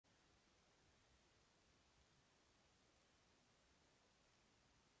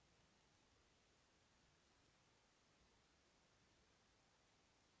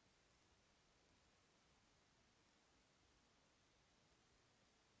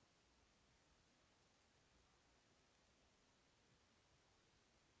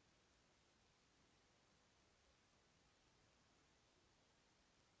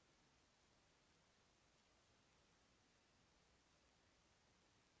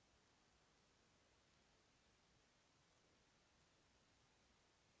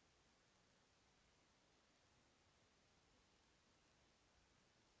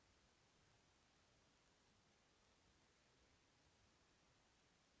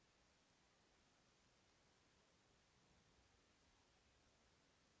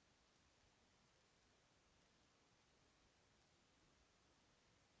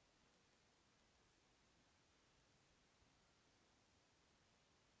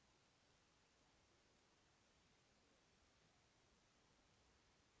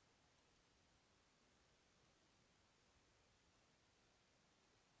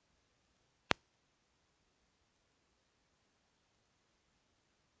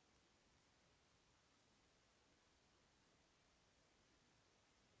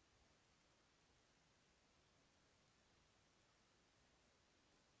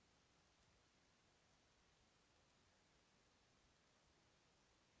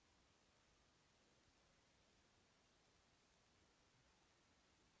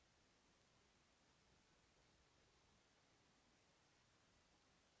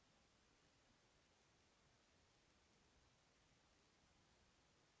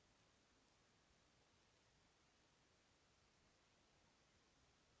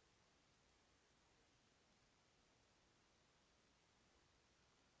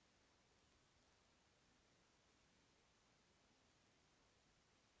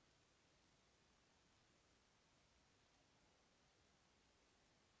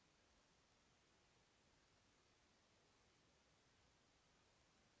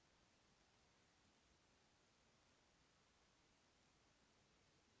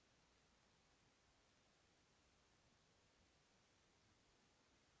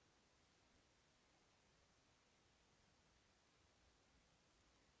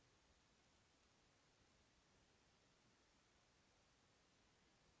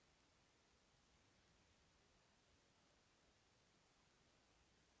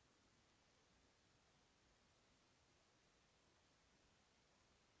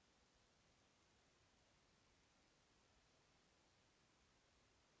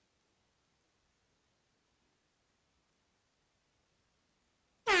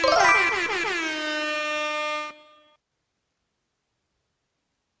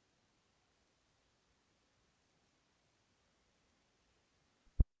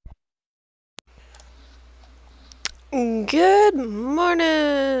Good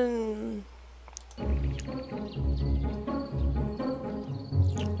morning.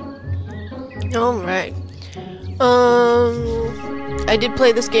 Alright. I did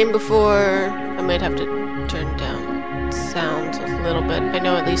play this game before. I might have to turn down sounds a little bit. I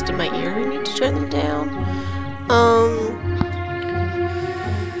know at least in my ear I need to turn them down.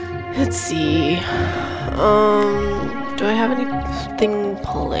 Let's see. Do I have anything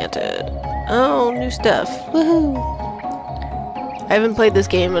planted? Oh, new stuff. Woohoo! I haven't played this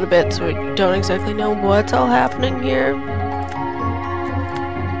game in a bit, so I don't exactly know what's all happening here.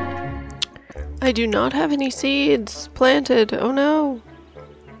 I do not have any seeds planted. Oh no.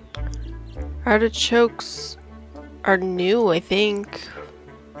 Artichokes are new, I think.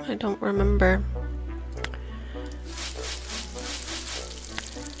 I don't remember.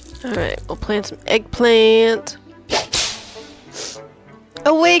 Alright, we'll plant some eggplant.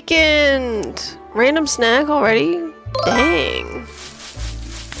 Awakened! Random snack already? Dang.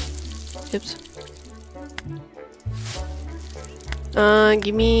 Oops.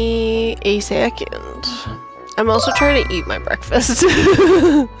 Give me a second. I'm also trying to eat my breakfast.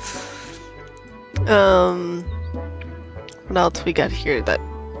 What else we got here that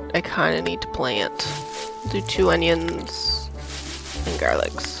I kind of need to plant? Do 2 onions and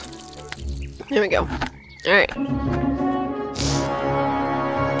garlics. There we go. Alright.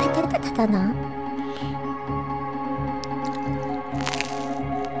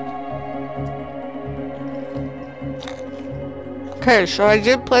 Okay, so I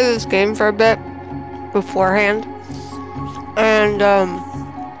did play this game for a bit beforehand, and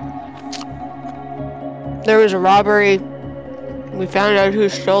there was a robbery. We found out who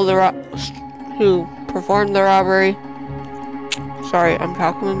stole the who performed the robbery. Sorry, I'm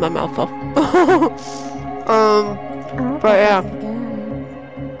talking with my mouth full. But yeah.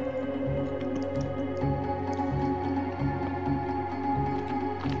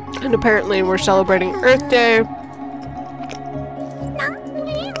 And apparently we're celebrating Earth Day.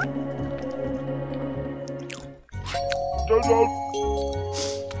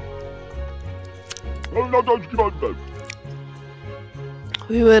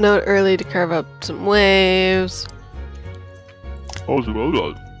 We went out early to carve up some waves. It's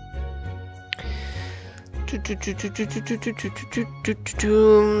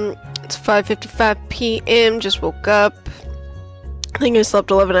 5:55 p.m. Just woke up. I think I slept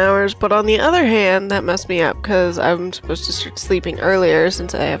 11 hours, but on the other hand, that messed me up because I'm supposed to start sleeping earlier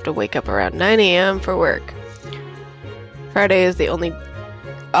since I have to wake up around 9 a.m. for work. Friday is the only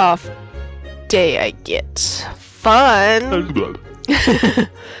off day I get. Fun!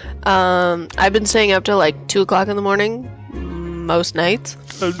 I've been staying up till like 2 o'clock in the morning most nights.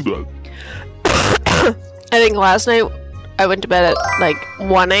 I think last night I went to bed at like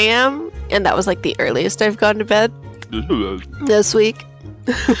 1 a.m. and that was like the earliest I've gone to bed this week.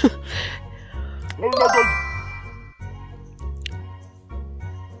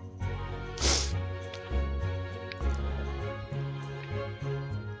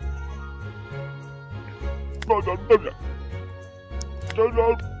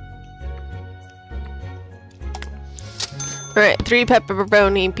 Alright, 3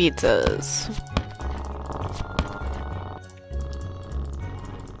 pepperoni pizzas.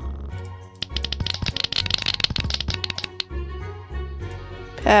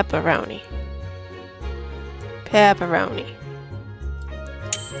 Pepperoni. Pepperoni.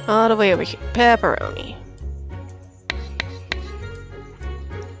 All the way over here. Pepperoni.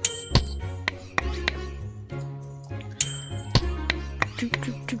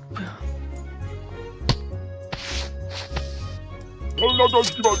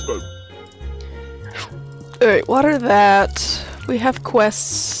 Alright, water that. We have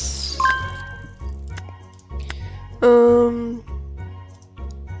quests.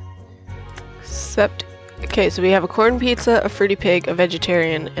 Except, okay, so we have a corn pizza, a fruity pig, a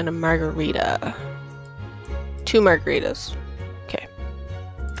vegetarian, and a margarita. 2 margaritas. Okay.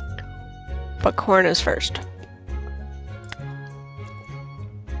 But corn is first.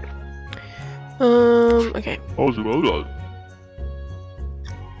 Okay.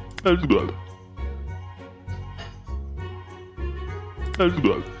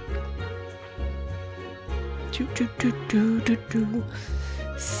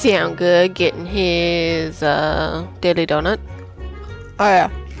 Sound good getting his daily donut. Oh yeah.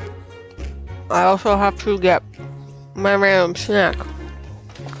 I also have to get my random snack.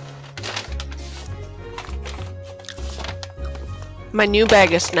 My new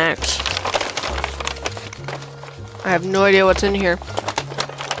bag of snacks. I have no idea what's in here.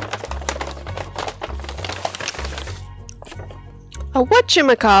 A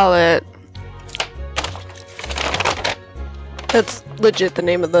whatchamacallit? That's legit the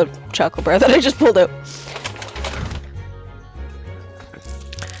name of the chocolate bar that I just pulled out.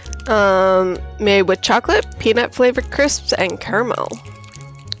 Made with chocolate, peanut flavored crisps, and caramel.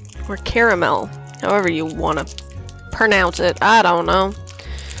 Or caramel, however you want to pronounce it. I don't know.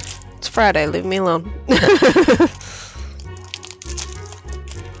 It's Friday, leave me alone.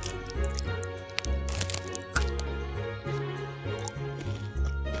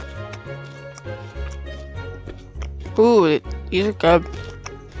 Ooh, these are good.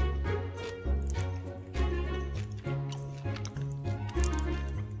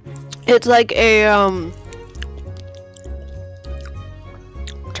 It's like a,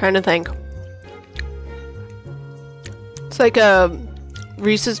 trying to think. It's like a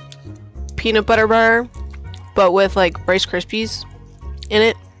Reese's peanut butter bar, but with like Rice Krispies in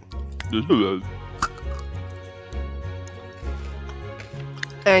it.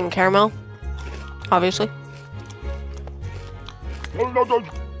 And caramel, obviously.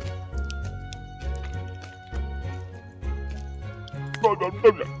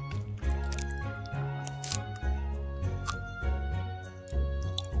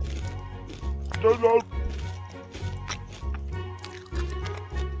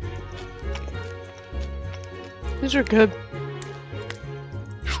 These are good.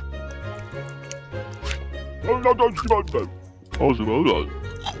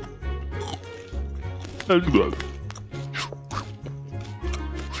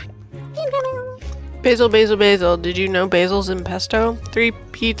 Basil, basil, basil. Did you know basil's in pesto? 3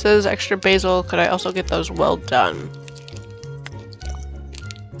 pizzas, extra basil. Could I also get those well done?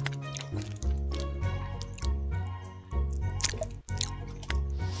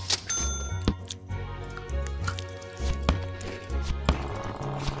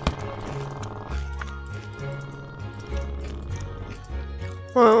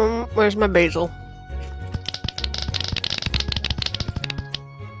 Where's my basil?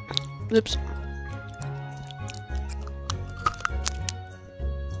 Oops.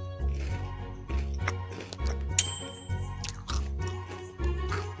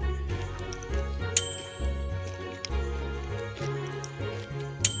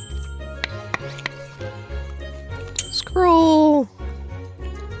 Scroll.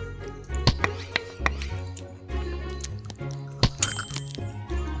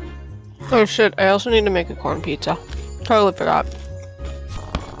 Oh shit, I also need to make a corn pizza. Totally forgot.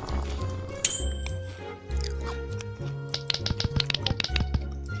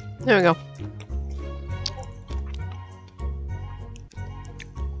 There we go.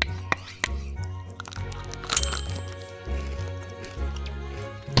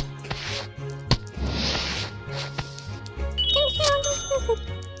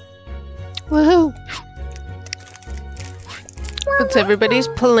 Woohoo! What's everybody's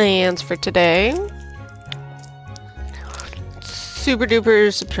plans for today? Super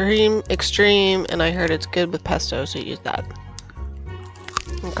duper supreme extreme, and I heard it's good with pesto, so use that.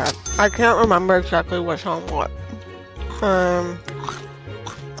 Okay, I can't remember exactly what's on what.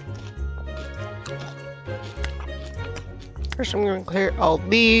 First I'm gonna clear all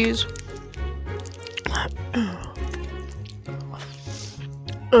these.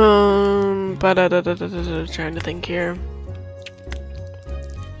 Trying to think here.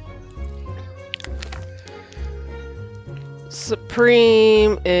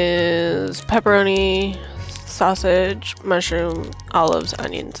 Supreme is pepperoni, sausage, mushroom, olives,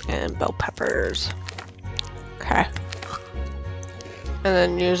 onions, and bell peppers. Okay. And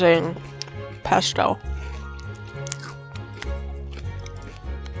then using pesto.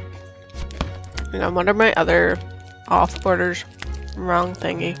 Hang on, what are my other off orders? Wrong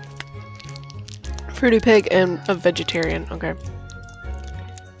thingy. Fruity pig and a vegetarian. Okay.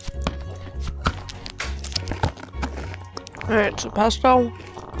 Alright, so pesto.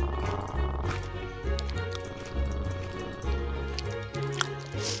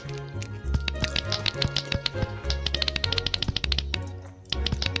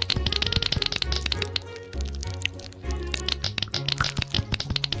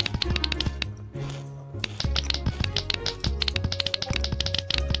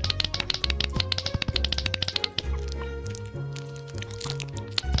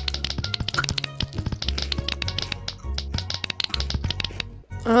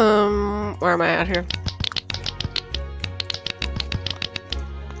 Where am I at here?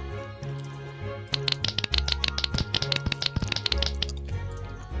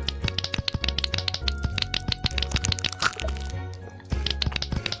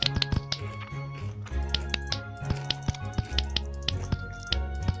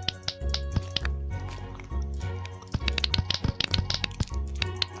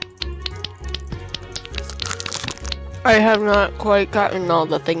 I have not quite gotten all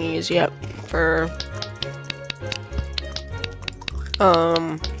the thingies yet for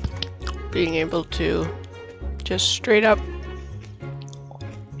being able to just straight up.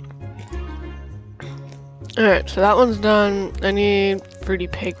 Alright, so that one's done. I need Fruity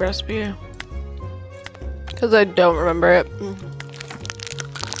Pig recipe because I don't remember it.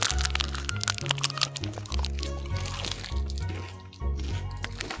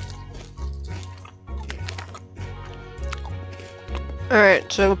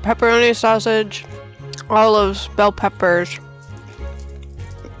 Alright, so pepperoni sausage, olives, bell peppers,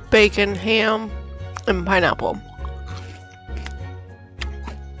 bacon, ham, and pineapple.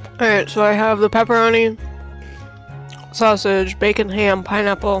 Alright, so I have the pepperoni, sausage, bacon, ham,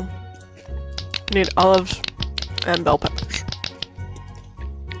 pineapple. Need olives and bell peppers.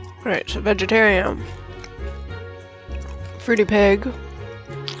 Alright, so vegetarian. Fruity Pig.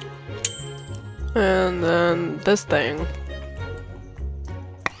 And then this thing.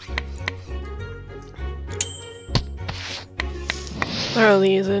 Throw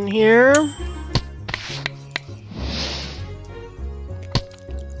these in here.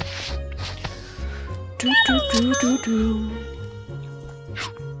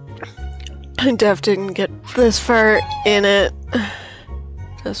 Def didn't get this far in it.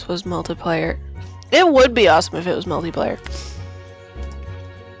 This was multiplayer. It would be awesome if it was multiplayer.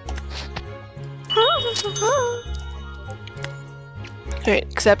 Alright,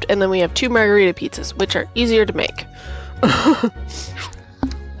 except, and then we have 2 margarita pizzas, which are easier to make.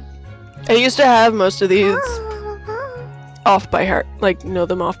 I used to have most of these off by heart, like know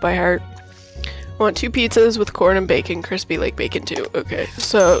them off by heart. I want 2 pizzas with corn and bacon, crispy like bacon too. Okay,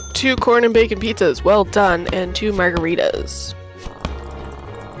 so 2 corn and bacon pizzas, well done, and 2 margaritas.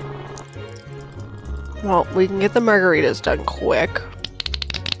 Well, we can get the margaritas done quick.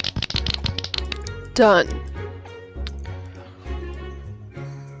 Done.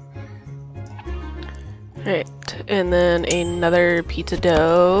 Alright, and then another pizza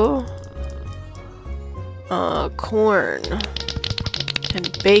dough. Corn.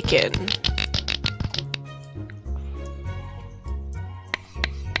 And bacon.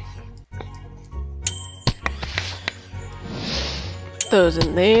 Those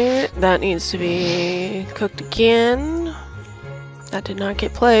in there. That needs to be cooked again. That did not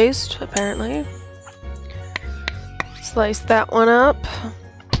get placed, apparently. Slice that one up.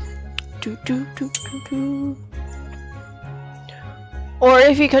 Or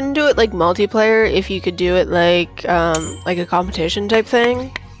if you couldn't do it like multiplayer, if you could do it like a competition type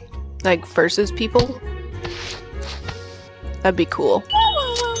thing, like versus people, that'd be cool.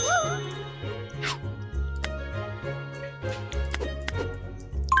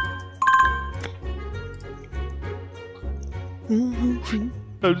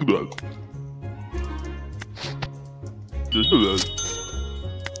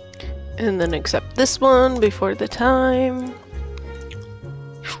 And then accept this one before the time.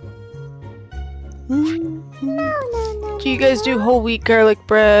 Do you guys do whole wheat garlic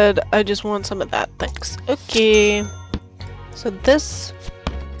bread? I just want some of that, thanks. Okay. So this...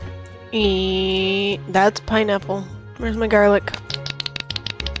 that's pineapple. Where's my garlic?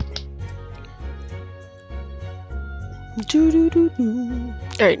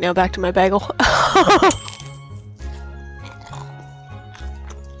 Alright, now back to my bagel.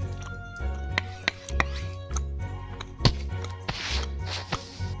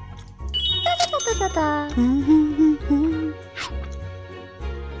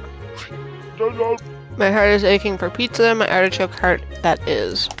 My heart is aching for pizza, my artichoke heart, that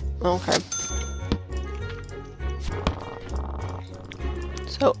is. Okay.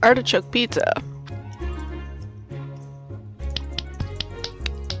 So, artichoke pizza.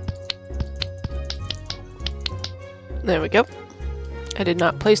 There we go. I did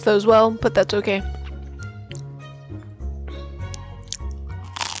not place those well, but that's okay.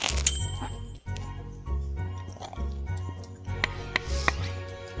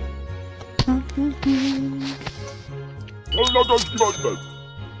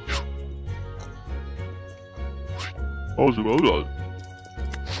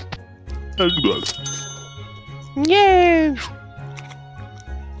 Yay!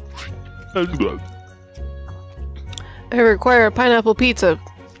 I require a pineapple pizza,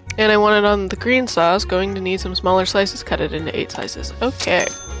 and I want it on the green sauce. Going to need some smaller slices. Cut it into 8 slices. Okay.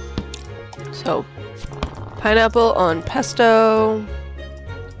 So, pineapple on pesto.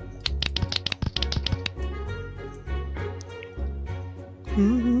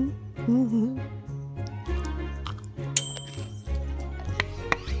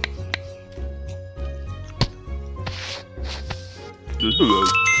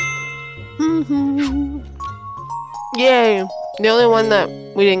 Yay! The only one that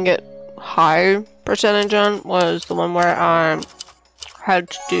we didn't get high percentage on was the one where I had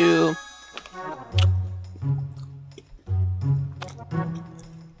to do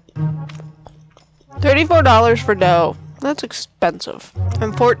 $34 for dough. That's expensive.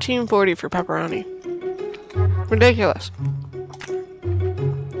 And $14.40 for pepperoni. Ridiculous.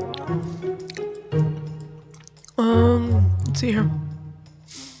 Let's see here.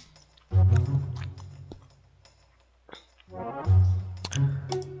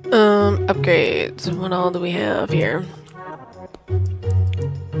 Upgrades. What all do we have here?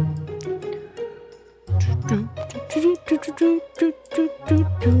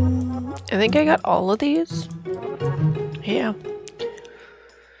 I think I got all of these. Yeah.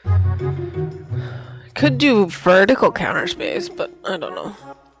 Could do vertical counter space, but I don't know.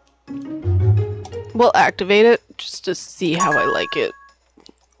 We'll activate it just to see how I like it.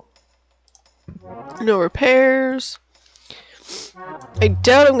 No repairs. I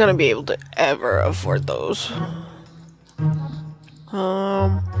doubt I'm gonna be able to ever afford those.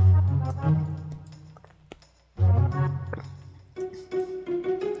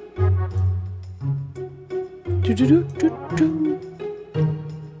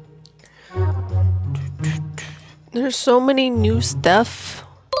 There's so many new stuff.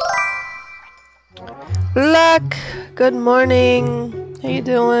 Luck, good morning. How you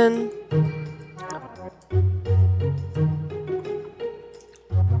doing?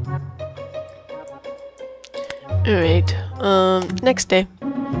 Alright, next day.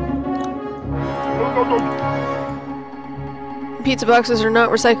 Pizza boxes are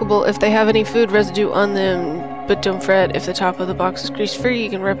not recyclable if they have any food residue on them, but don't fret, if the top of the box is grease free, you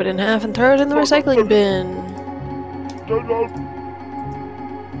can rip it in half and throw it in the recycling bin.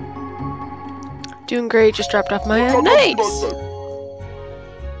 Doing great, just dropped off my nice!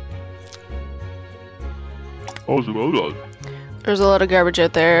 Awesome. There's a lot of garbage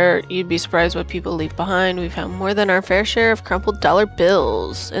out there. You'd be surprised what people leave behind. We found more than our fair share of crumpled dollar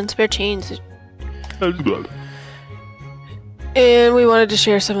bills and spare change. And we wanted to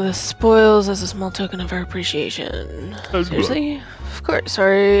share some of the spoils as a small token of our appreciation. Seriously? Of course.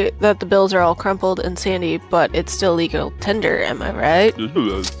 Sorry that the bills are all crumpled and sandy, but it's still legal tender, am I right?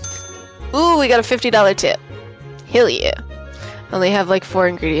 Ooh, we got a $50 tip. Hell yeah. Only have like 4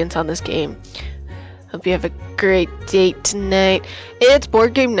 ingredients on this game. Hope you have a great date tonight. It's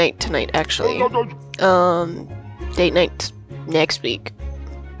board game night tonight, actually. Date night next week.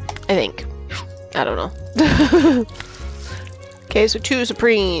 I think. I don't know. Okay, so 2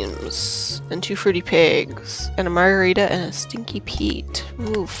 Supremes, and 2 Fruity Pigs, and a Margarita, and a Stinky Pete.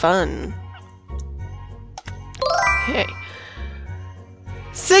 Ooh, fun. Okay.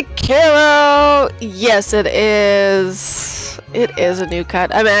 Sekiro! Yes, it is. It is a new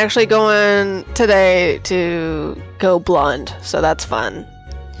cut. I'm actually going today to go blonde, so that's fun.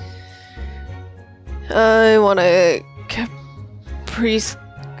 I want a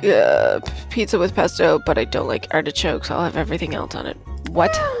pizza with pesto, but I don't like artichokes. I'll have everything else on it.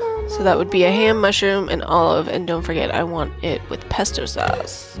 What? So that would be a ham, mushroom, and olive, and don't forget, I want it with pesto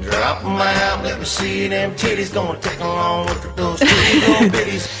sauce. Drop them out, let me see them titties. Gonna take along with those little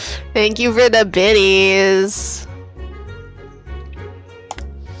bitties. Thank you for the biddies.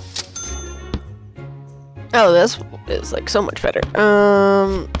 Oh, this is like so much better.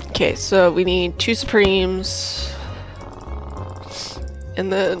 Okay, so we need 2 Supremes.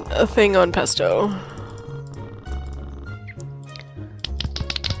 And then a thing on pesto.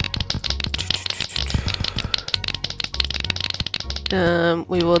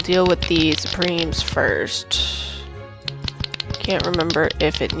 We will deal with the Supremes first. Can't remember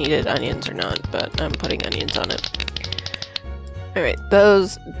if it needed onions or not, but I'm putting onions on it. Alright,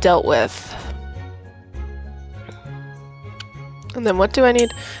 those dealt with. And then what do I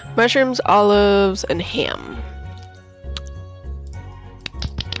need? Mushrooms, olives, and ham.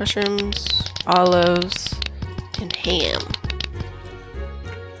 Mushrooms, olives, and ham.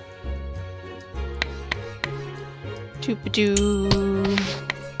 Doop-a-doo.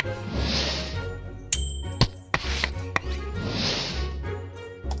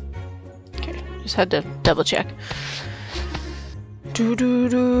 Okay, just had to double check.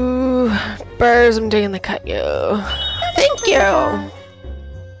 Doo-doo-doo. Burrs, I'm taking the cut, yo. Thank you!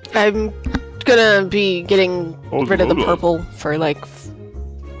 I'm gonna be getting rid of the purple for like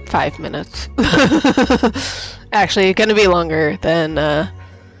 5 minutes. Actually, gonna be longer than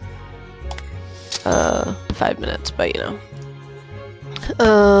 5 minutes, but you know.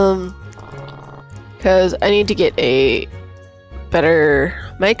 Because I need to get a better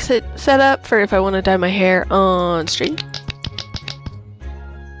mic set up for if I want to dye my hair on stream.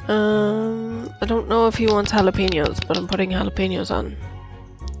 I don't know if he wants jalapenos, but I'm putting jalapenos on.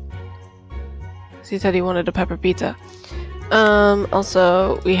 He said he wanted a pepper pizza.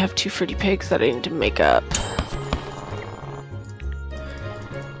 Also, we have 2 fruity pigs that I need to make up.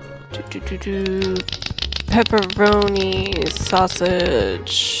 Pepperoni,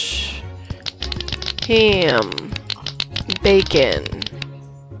 sausage, ham, bacon,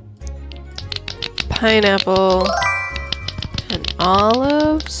 pineapple, and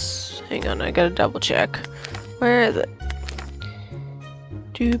olives. Hang on, I gotta double check. Where is it?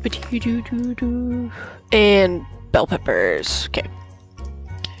 And bell peppers. Okay.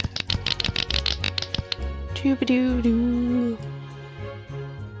 Doo-ba-doo-doo.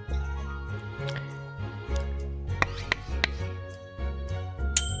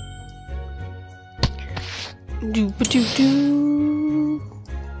 Doo-ba-doo-doo.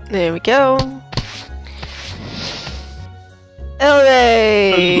 There we go.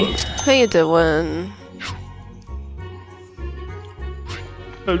 Elray! How you doing?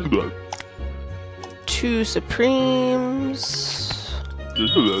 2 Supremes.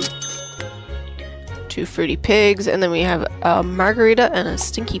 2 Fruity Pigs, and then we have a Margarita and a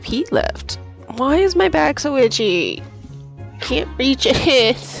Stinky Pete left. Why is my back so itchy? Can't reach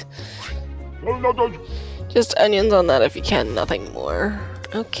it. Just onions on that if you can, nothing more.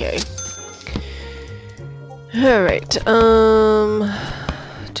 Okay. Alright,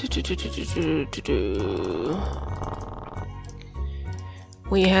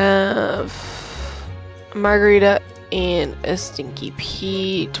 we have a Margarita and a Stinky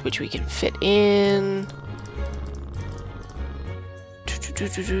Pete, which we can fit in.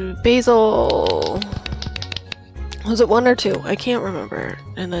 Basil. Was it 1 or 2? I can't remember.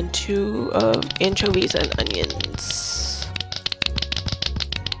 And then 2 of anchovies and onions.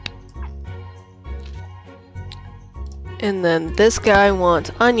 And then this guy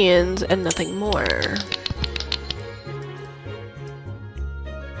wants onions and nothing more.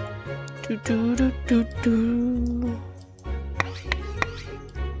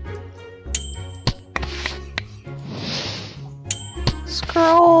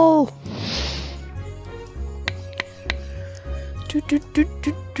 Scroll.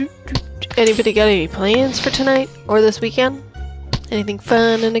 Anybody got any plans for tonight or this weekend? Anything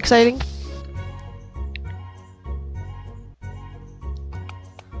fun and exciting?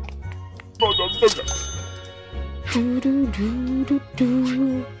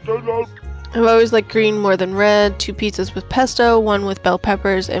 I've always liked green more than red. 2 pizzas with pesto, 1 with bell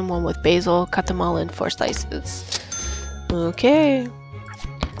peppers, and 1 with basil. Cut them all in 4 slices. Okay.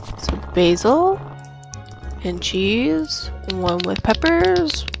 So basil and cheese, 1 with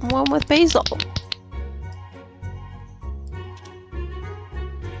peppers, 1 with basil.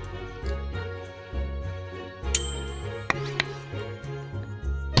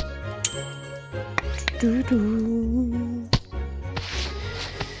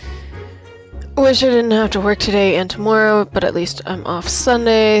 Wish I didn't have to work today and tomorrow, but at least I'm off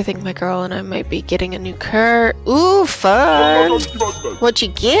Sunday. I think my girl and I might be getting a new car. Ooh, fun! What you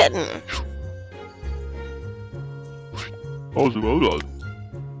getting?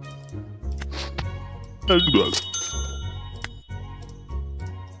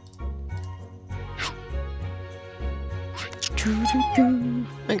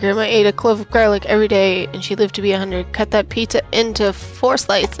 My grandma ate a clove of garlic every day and she lived to be 100. Cut that pizza into 4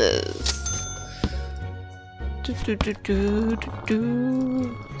 slices.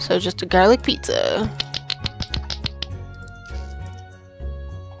 So just a garlic pizza.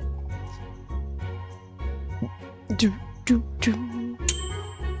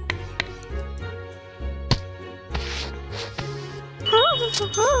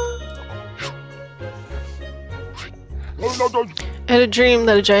 I had a dream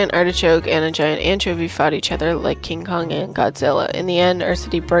that a giant artichoke and a giant anchovy fought each other like King Kong and Godzilla. In the end, our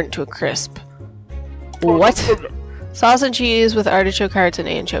city burnt to a crisp. What? Sauce and cheese with artichoke hearts and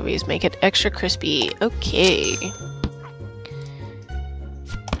anchovies. Make it extra crispy. Okay.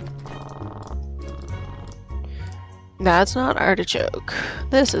 That's not artichoke.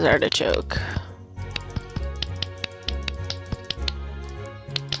 This is artichoke.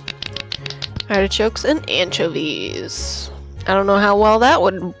 Artichokes and anchovies. I don't know how well that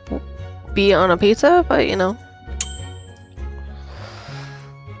would be on a pizza, but you know.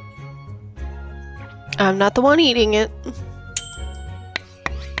 I'm not the one eating it.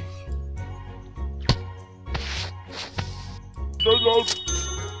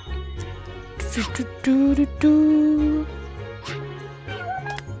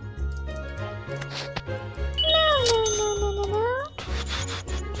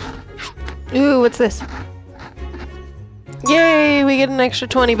 Ooh, what's this? Yay, we get an extra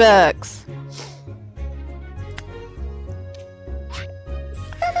 20 bucks.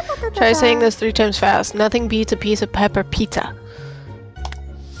 Try saying this 3 times fast. Nothing beats a piece of pepper pizza.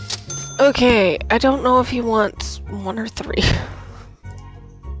 Okay, I don't know if he wants 1 or 3.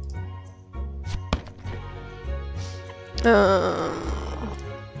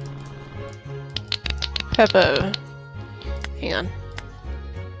 Pepper. Hang on.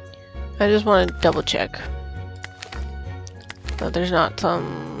 I just want to double check that there's not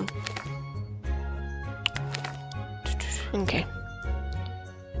some... Okay.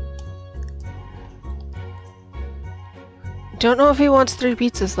 Don't know if he wants 3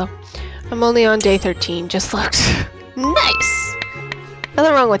 pizzas though. I'm only on day 13, just looked. Nice!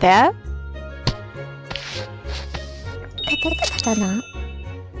 Nothing wrong with that.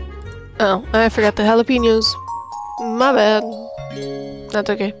 Oh, I forgot the jalapenos. My bad. That's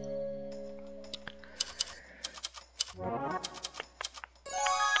okay.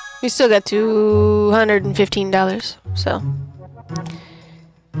 We still got $215, so.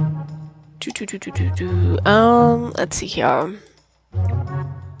 Let's see here.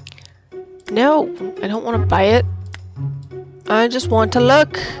 No, I don't want to buy it. I just want to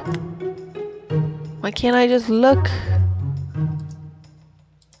look. Why can't I just look?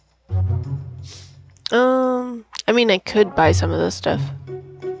 I mean, I could buy some of this stuff,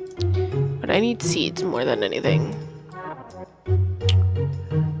 but I need seeds more than anything.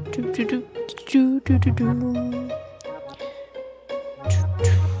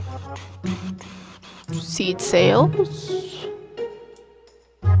 Seed sales.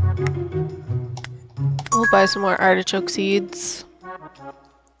 We'll buy some more artichoke seeds.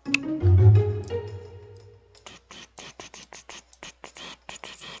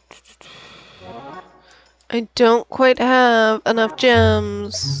 I don't quite have enough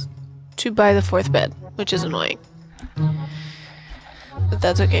gems to buy the 4th bed, which is annoying. But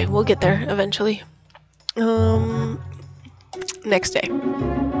that's okay, we'll get there eventually. Next day.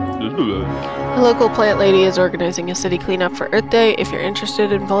 A local plant lady is organizing a city cleanup for Earth Day. If you're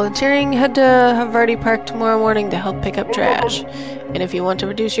interested in volunteering, head to Havarti Park tomorrow morning to help pick up trash. And if you want to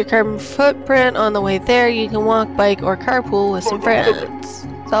reduce your carbon footprint on the way there, you can walk, bike, or carpool with some friends.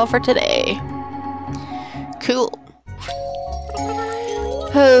 That's all for today. Cool.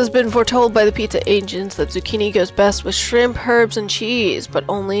 Has been foretold by the pizza agents that zucchini goes best with shrimp, herbs, and cheese, but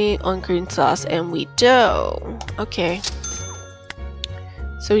only on green sauce and wheat dough. Okay.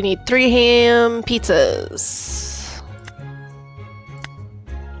 So we need 3 ham pizzas.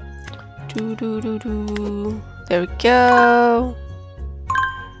 There we go.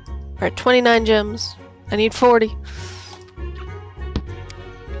 We're at 29 gems. I need 40.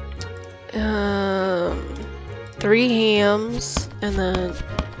 3 hams, and then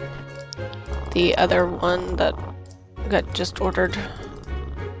the other one that got just ordered.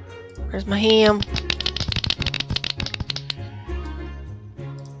 Where's my ham?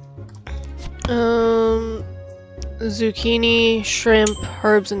 Zucchini, shrimp,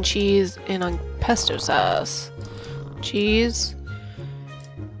 herbs, and cheese, and on pesto sauce. Cheese,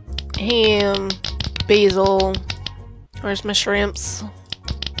 ham, basil. Where's my shrimps?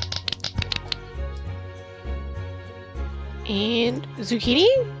 And zucchini,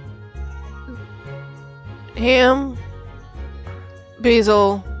 ham,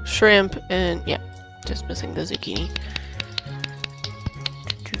 basil, shrimp, and yeah, just missing the zucchini.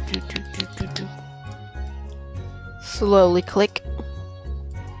 Slowly click.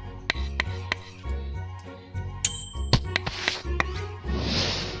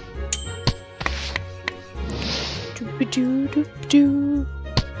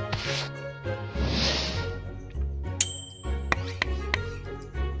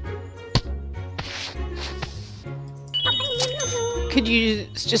 Could you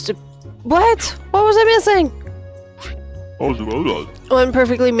use just a... What? What was I missing? One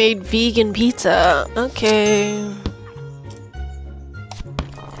perfectly made vegan pizza. Okay.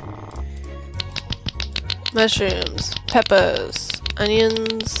 Mushrooms, peppers,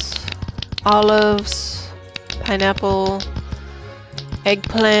 onions, olives, pineapple,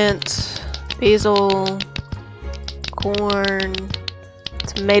 eggplant, basil, corn,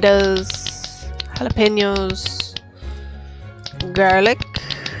 tomatoes, jalapenos, garlic,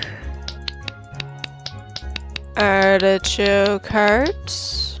 artichoke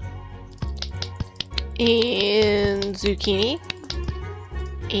hearts, and zucchini,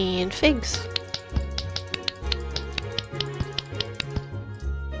 and figs.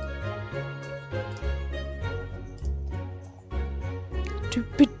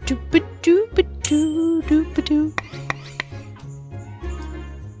 Doo-ba-doo-ba-doo-ba-doo-ba-doo.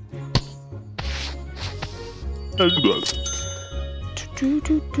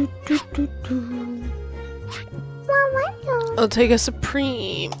 I'll take a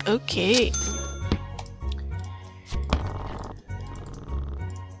supreme. Okay.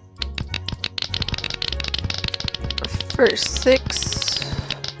 First 6.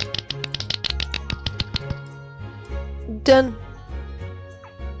 Done.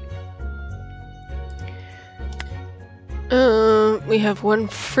 We have 1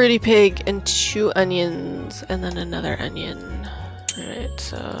 fruity pig and 2 onions, and then another onion. Alright,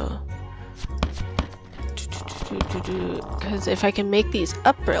 so... Because if I can make these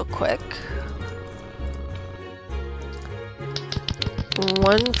up real quick...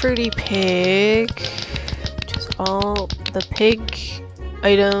 1 fruity pig, which is all the pig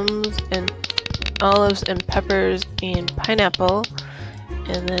items, and olives and peppers and pineapple,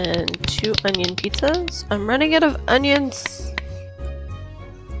 and then 2 onion pizzas. I'm running out of onions.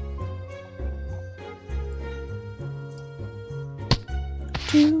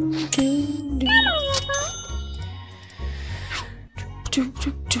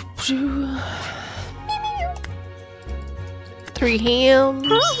 Three hams.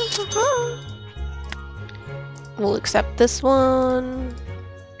 We'll accept this one.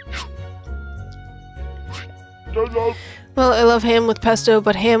 Well, I love ham with pesto,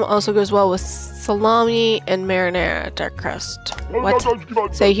 but ham also goes well with salami and marinara dark crust.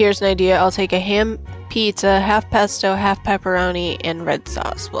 What? Say, here's an idea. I'll take a ham pizza, half pesto, half pepperoni, and red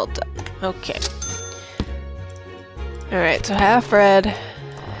sauce. Well done. Okay. Alright, so half red,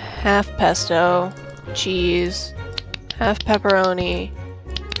 half pesto, cheese, half pepperoni,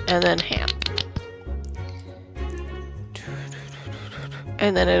 and then ham.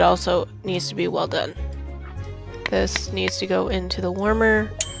 And then it also needs to be well done. This needs to go into the warmer.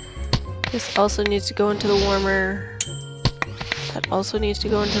 This also needs to go into the warmer. That also needs to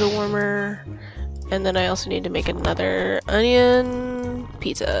go into the warmer. And then I also need to make another onion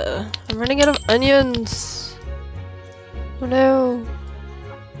pizza. I'm running out of onions. Oh no.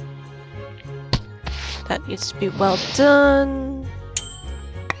 That needs to be well done.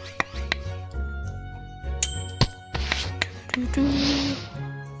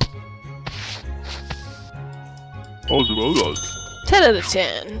 Awesome, well done. 10 out of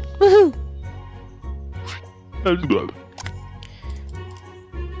 10. Woohoo! That's good.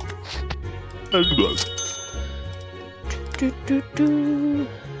 That's good.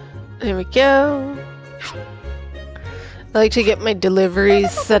 There we go. I like to get my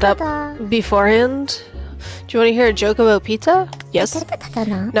deliveries set up beforehand. Do you want to hear a joke about pizza? Yes?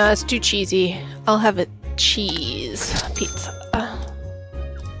 No, it's too cheesy. I'll have a cheese pizza.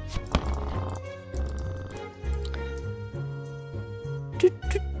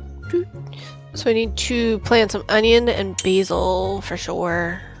 So I need to plant some onion and basil for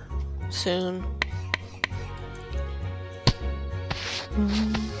sure soon.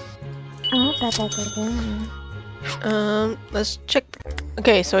 Let's check.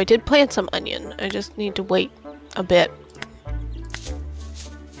 Okay, so I did plant some onion. I just need to wait a bit.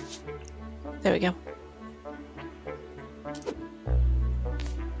 There we go.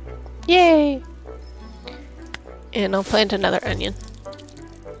 Yay! And I'll plant another onion.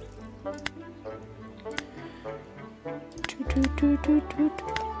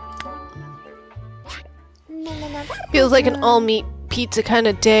 Feels like an all-meat pizza kind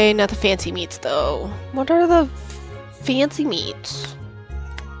of day, not the fancy meats though. What are the fancy meats?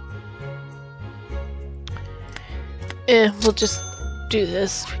 We'll just do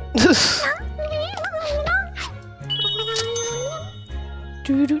this.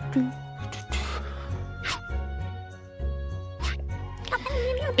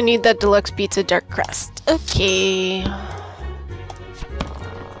 I need that deluxe pizza dark crust. Okay.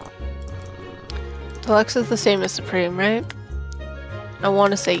 Deluxe is the same as Supreme, right? I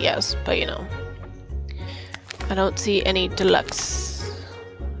want to say yes, but you know. I don't see any deluxe.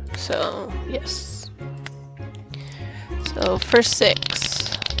 So, yes. So, for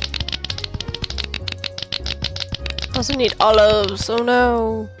 6. Also need olives. Oh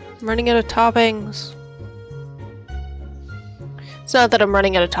no. I'm running out of toppings. It's not that I'm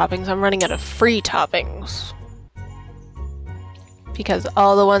running out of toppings, I'm running out of free toppings. Because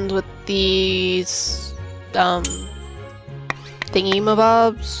all the ones with these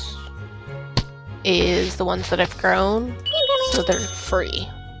thingy-mabobs is the ones that I've grown, so they're free.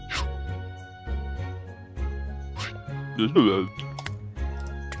 There's no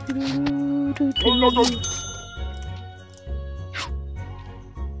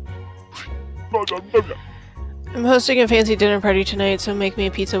I'm hosting a fancy dinner party tonight, so make me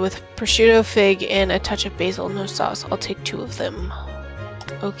a pizza with prosciutto, fig, and a touch of basil, no sauce. I'll take 2 of them.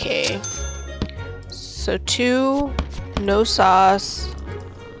 Okay. So 2, no sauce.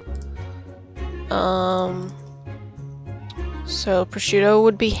 So prosciutto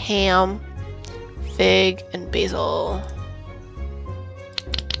would be ham, fig, and basil.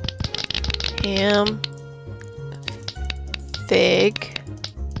 Ham, fig.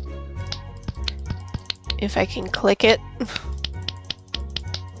 If I can click it.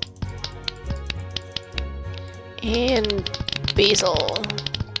 And basil.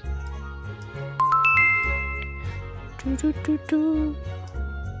 Do, do, do, do.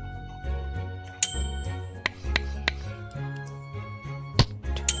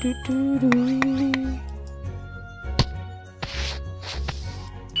 Do, do, do, do.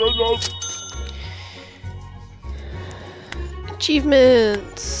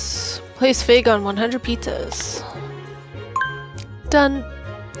 Achievements. Place fig on 100 pizzas. Done.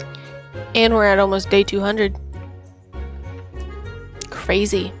 And we're at almost day 200.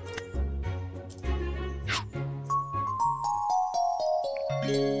 Crazy.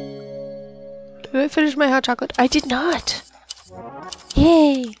 Did I finish my hot chocolate? I did not.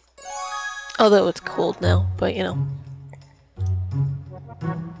 Yay. Although it's cold now, but you know.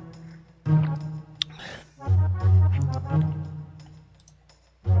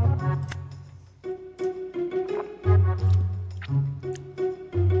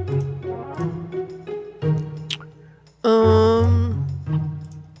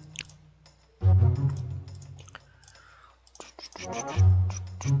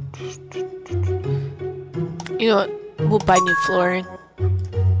 You know what? We'll buy new flooring.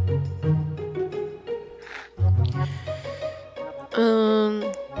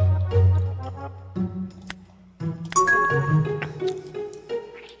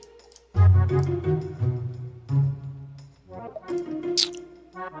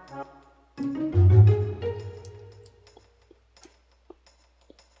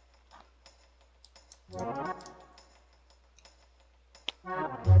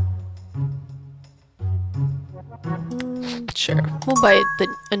 Sure, we'll buy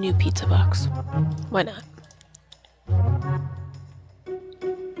a new pizza box. Why not?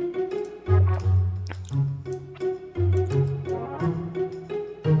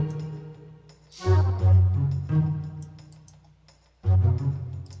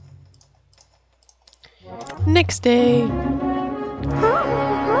 Next day.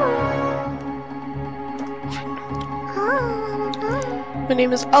 My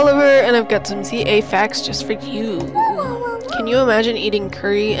name is Oliver, and I've got some ZA facts just for you. Can you imagine eating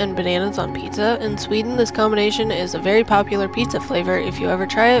curry and bananas on pizza? In Sweden, this combination is a very popular pizza flavor. If you ever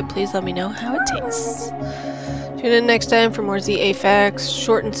try it, please let me know how it tastes. Tune in next time for more ZA facts,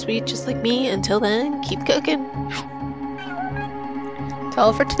 short and sweet, just like me. Until then, keep cooking. That's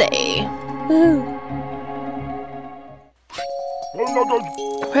all for today. Woo.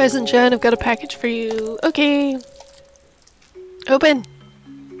 Present Jen, I've got a package for you. Okay. Open.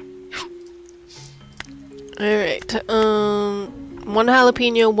 Alright, 1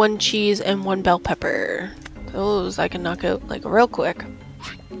 jalapeno, 1 cheese, and 1 bell pepper. Those I can knock out like real quick.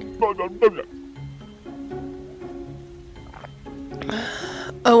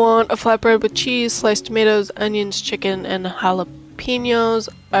 I want a flatbread with cheese, sliced tomatoes, onions, chicken, and jalapenos.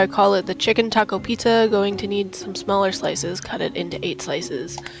 I call it the chicken taco pizza. Going to need some smaller slices. Cut it into 8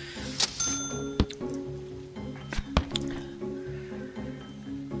 slices.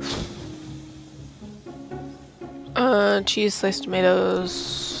 Cheese, sliced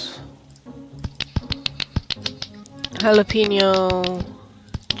tomatoes, jalapeno,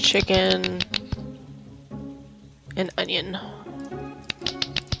 chicken, and onion.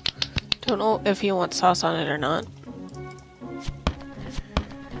 Don't know if you want sauce on it or not.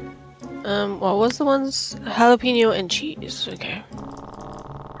 What was the ones? Jalapeno and cheese, okay.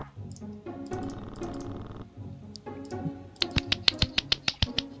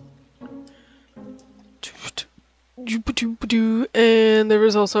 And there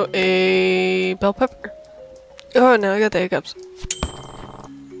was also a bell pepper. Oh, now I got the hiccups.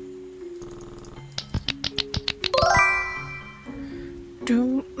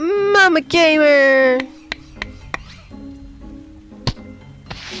 Mama Gamer!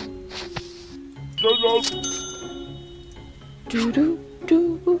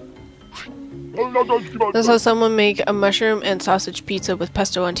 I saw someone make a mushroom and sausage pizza with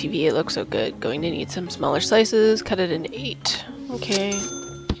pesto on TV. It looks so good. Going to need some smaller slices. Cut it into 8. Okay.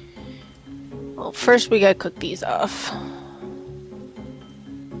 Well, first we gotta cook these off.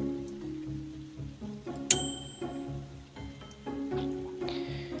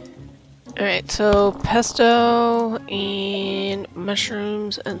 Alright, so pesto and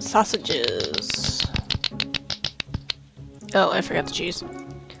mushrooms and sausages. Oh, I forgot the cheese.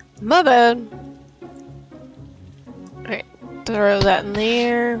 My bad. Alright, throw that in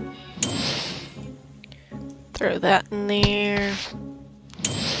there. Throw that in there.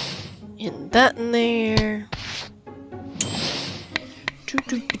 And that in there.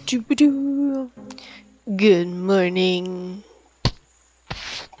 Good morning.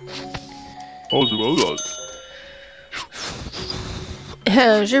 How's about that?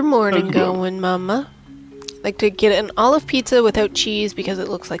 How's your morning going, Mama? Like to get an olive pizza without cheese because it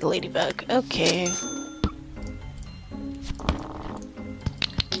looks like a ladybug. Okay.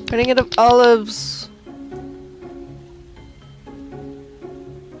 Running out of olives.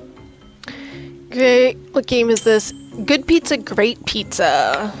 Great. What game is this? Good pizza, great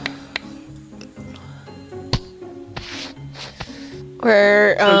pizza.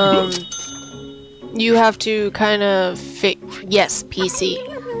 Where, you have to kind of yes, PC.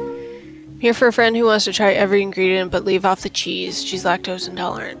 Here for a friend who wants to try every ingredient but leave off the cheese. She's lactose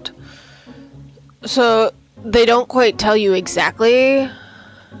intolerant. So, they don't quite tell you exactly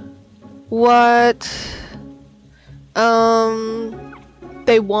what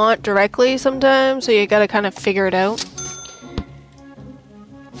they want directly sometimes, so you gotta kind of figure it out.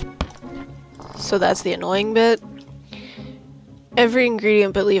 So that's the annoying bit. Every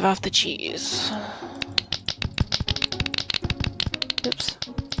ingredient but leave off the cheese. Oops.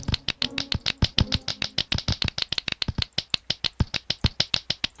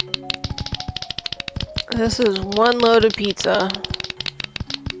 This is one load of pizza.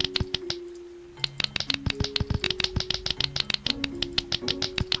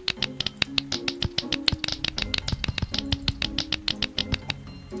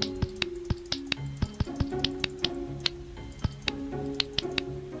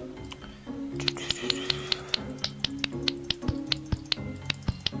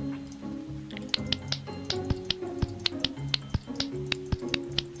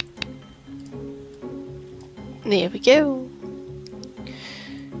 There we go.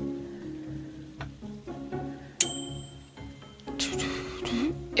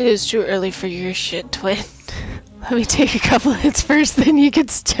 It is too early for your shit, twin. Let me take a couple hits first, then you can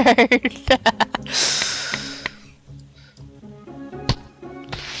start.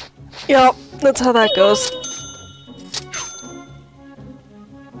 Yep, that's how that goes.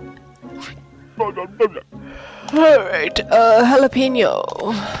 Alright, jalapeno.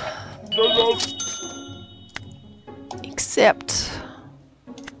 Except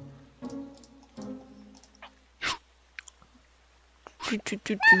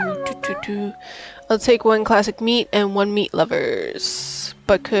I'll take one classic meat and one meat lovers.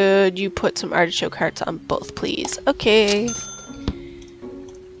 But could you put some artichoke hearts on both, please? Okay.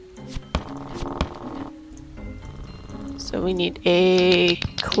 So we need a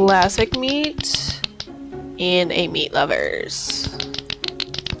classic meat and a meat lovers.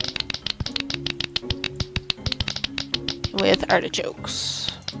 With artichokes.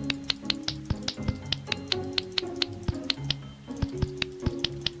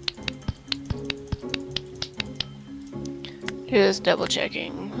 Just double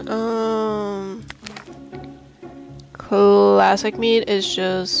checking. Classic meat is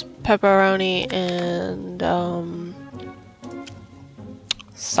just pepperoni and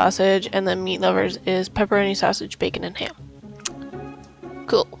sausage, and then meat lovers is pepperoni, sausage, bacon, and ham.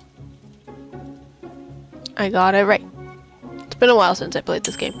 Cool. I got it right. It's been a while since I played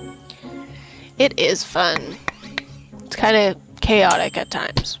this game. It is fun. It's kind of chaotic at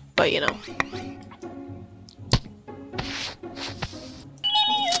times, but you know.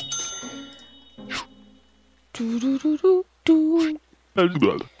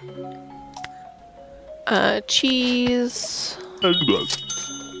 Cheese.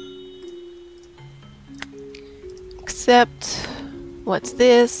 Except, what's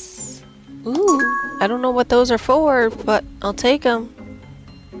this? Ooh, I don't know what those are for, but I'll take them.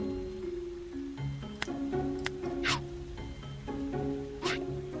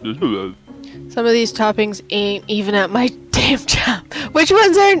 Some of these toppings ain't even at my damn job. Which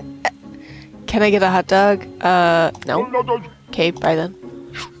ones aren't? Can I get a hot dog? No. Okay, bye then.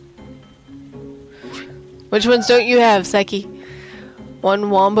 Which ones don't you have, Seki?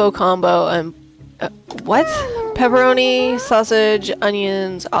 One wombo combo and what? Pepperoni, sausage,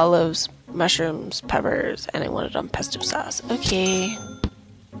 onions, olives, mushrooms, peppers, and I want it on pesto sauce. Okay.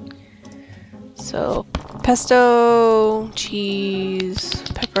 So, pesto, cheese,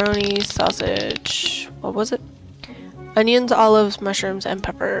 pepperoni, sausage. What was it? Onions, olives, mushrooms, and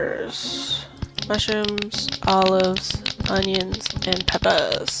peppers. Mushrooms, olives, onions, and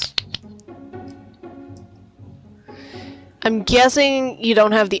peppers. I'm guessing you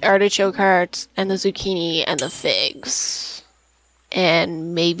don't have the artichoke hearts and the zucchini and the figs.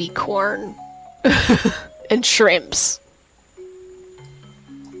 And maybe corn. And shrimps.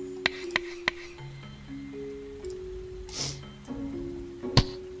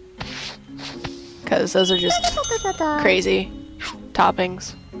 Because those are just crazy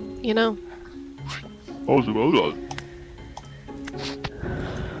toppings, you know? Also, hold on.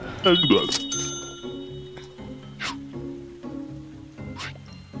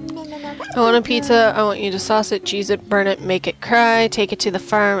 I want a pizza. I want you to sauce it, cheese it, burn it, make it cry, take it to the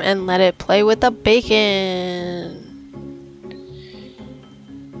farm, and let it play with the bacon.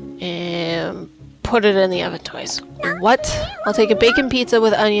 And put it in the oven twice. What? I'll take a bacon pizza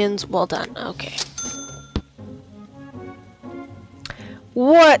with onions. Well done. Okay.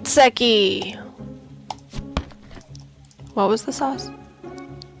 What, Seki? What was the sauce?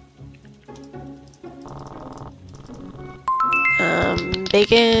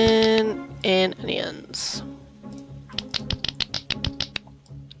 Bacon and onions.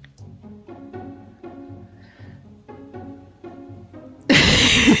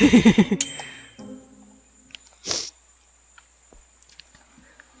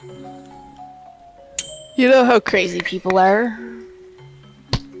 You know how crazy people are.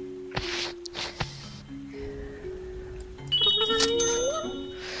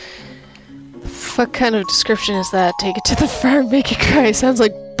 What kind of description is that? Take it to the farm, make it cry. Sounds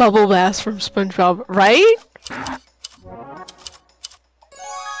like Bubble Bass from SpongeBob, right?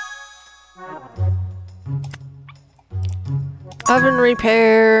 Oven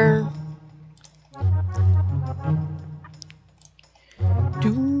repair.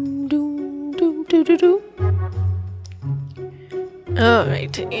 Doom, doom, doom, doo, doo, doo.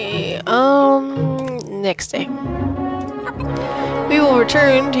 Alright, next day. We will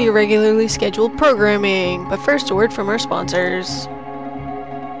return to your regularly scheduled programming, but first a word from our sponsors.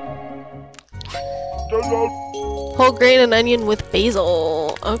 Whole grain and onion with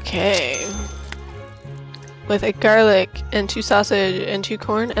basil. Okay. With a garlic and 2 sausage and 2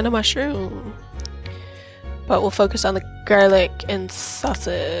 corn and a mushroom. But we'll focus on the garlic and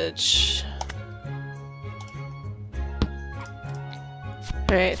sausage.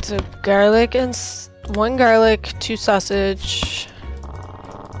 Alright, so garlic and 1 garlic, 2 sausage.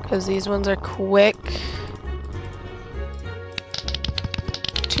 Because these ones are quick.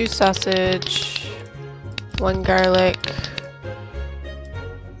 2 sausage, 1 garlic.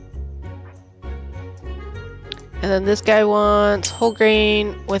 And then this guy wants whole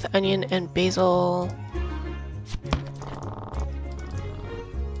grain with onion and basil.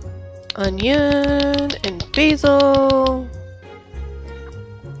 Onion and basil.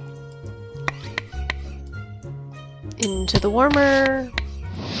 Into the warmer.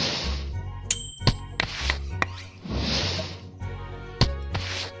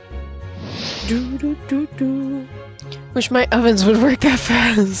 Do, do, do, do. Wish my ovens would work that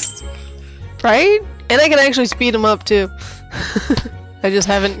fast. Right? And I can actually speed them up too. I just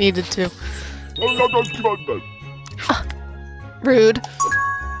haven't needed to. Ah, rude.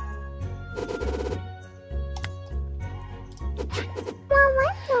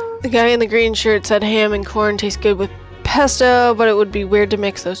 The guy in the green shirt said ham and corn taste good with pesto, but it would be weird to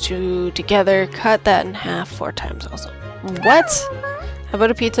mix those two together. Cut that in half 4 times also. What? How about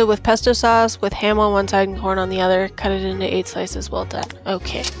a pizza with pesto sauce with ham on one side and corn on the other? Cut it into 8 slices. Well done.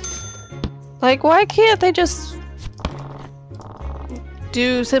 Okay. Like, why can't they just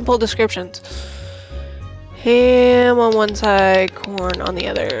do simple descriptions? Ham on one side, corn on the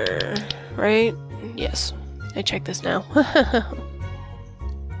other. Right? Yes. I check this now.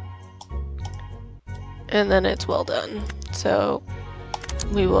 And then it's well done. So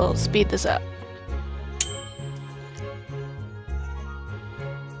we will speed this up.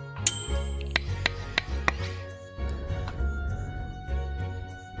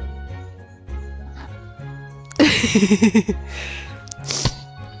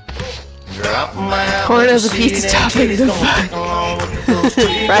 Corn as a pizza topping.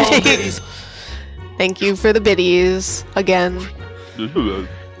 Right? Thank you for the biddies again.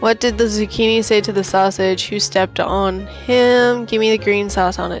 What did the zucchini say to the sausage? Who stepped on him? Give me the green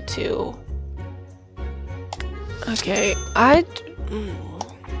sauce on it too. Okay,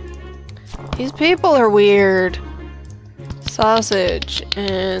 these people are weird. Sausage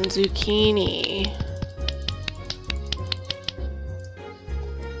and zucchini.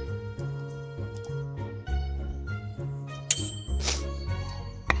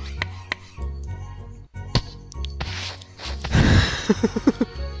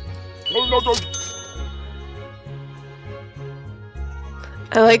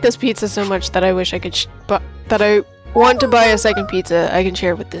 I like this pizza so much that I wish I could that I want to buy a second pizza I can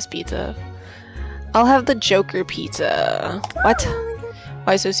share with this pizza. I'll have the Joker pizza. What?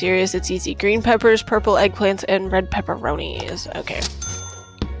 Why so serious? It's easy. Green peppers, purple eggplants, and red pepperonis. Okay.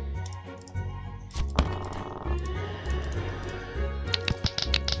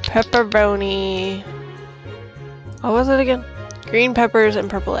 pepperoni. What was it again? Green peppers and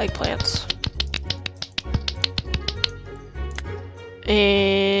purple eggplants.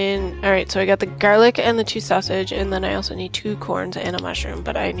 And alright, so I got the garlic and the 2 sausage, and then I also need 2 corns and a mushroom,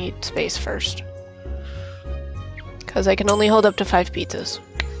 but I need space first. Because I can only hold up to 5 pizzas.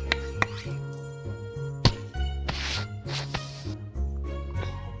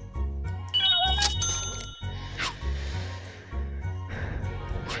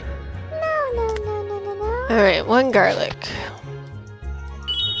 Alright, 1 garlic.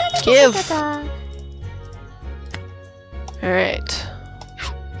 Give! Alright.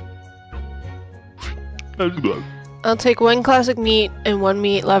 I'll take 1 classic meat and 1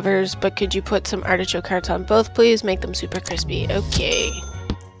 meat lovers, but could you put some artichoke hearts on both, please? Make them super crispy. Okay.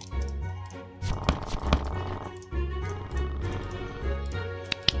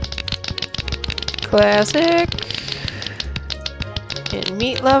 Classic. And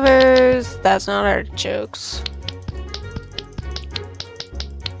meat lovers. That's not artichokes.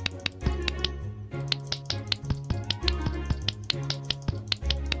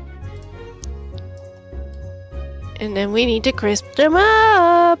 And then we need to crisp them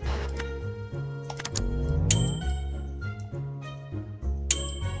up.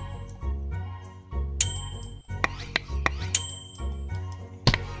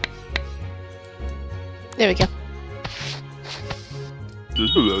 There we go.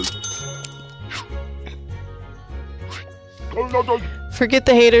 Forget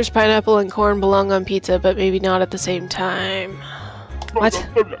the haters, pineapple and corn belong on pizza, but maybe not at the same time. What?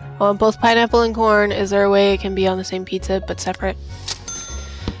 On both pineapple and corn, is there a way it can be on the same pizza but separate?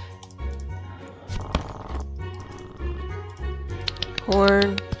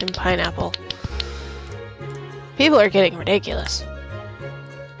 Corn and pineapple. People are getting ridiculous.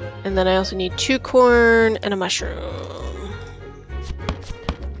 And then I also need 2 corn and a mushroom.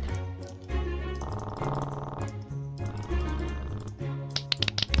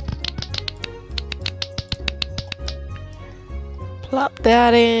 Plop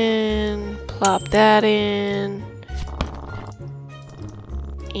that in, plop that in,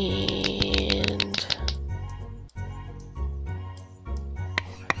 and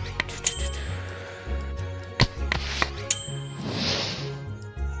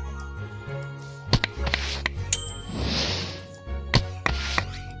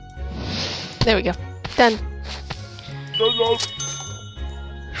there we go. Done.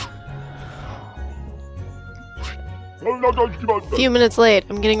 A few minutes late.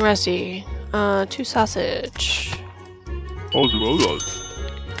 I'm getting rusty. 2 sausage.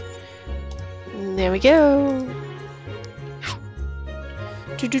 There we go.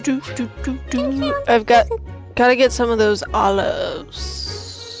 I've gotta get some of those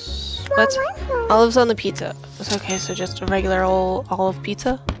olives. What? Olives on the pizza. It's okay, so just a regular old olive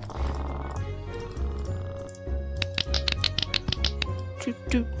pizza.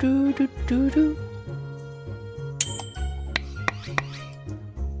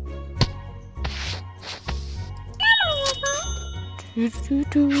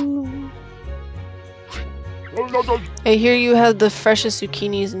 I hear you have the freshest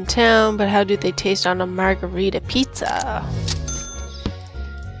zucchinis in town, but how do they taste on a margarita pizza?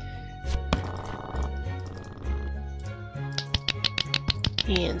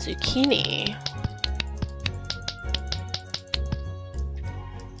 And zucchini.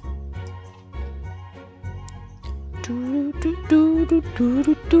 Do do do do do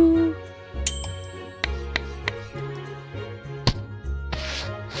do do.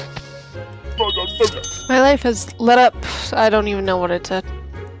 My life has let up. I don't even know what it said.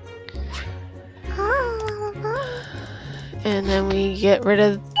 And then we get rid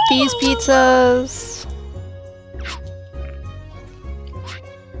of these pizzas.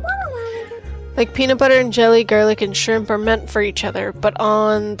 Like peanut butter and jelly, garlic and shrimp are meant for each other, but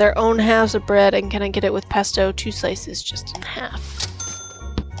on their own halves of bread. And can I get it with pesto? 2 slices just in half.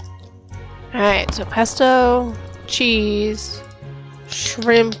 Alright, so pesto, cheese,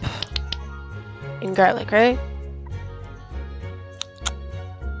 shrimp, and garlic, right?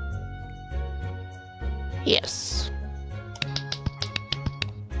 Yes.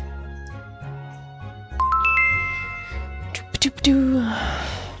 Doop-doop-doo.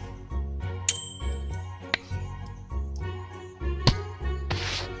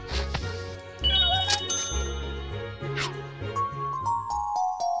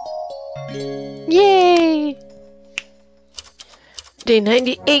 Yay! Day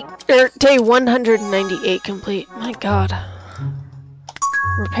 98, day 198 complete. My god.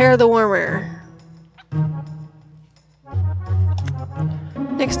 Repair the warmer.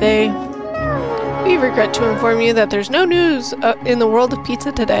 Next day. We regret to inform you that there's no news in the world of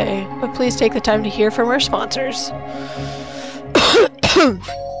pizza today, but please take the time to hear from our sponsors.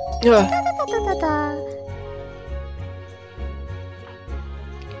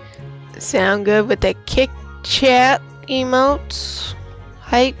 Sound good with the kick chat emotes,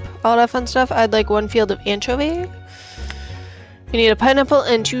 hype, all that fun stuff. I'd like 1 field of anchovy. You need a pineapple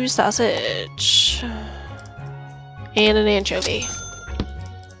and 2 sausage. And an anchovy.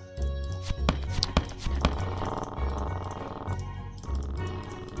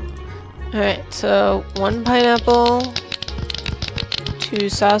 Alright, so 1 pineapple, 2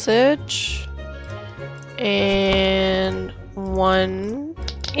 sausage, and 1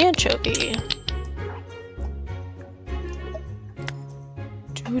 anchovy.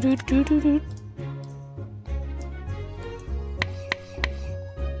 Doo-doo-doo-doo-doo.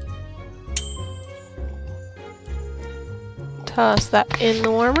 Toss that in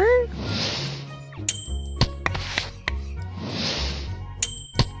the warmer.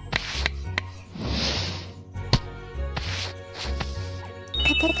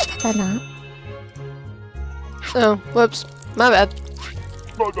 Oh, whoops. My bad.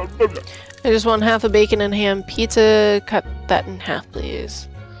 I just want half a bacon and ham pizza. Cut that in half, please.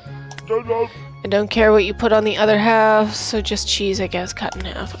 I don't care what you put on the other half, so just cheese, I guess, cut in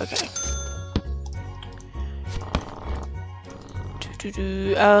half. Okay.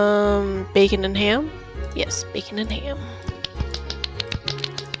 Bacon and ham? Yes, bacon and ham.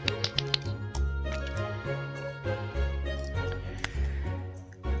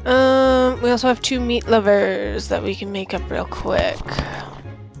 We also have 2 meat lovers that we can make up real quick.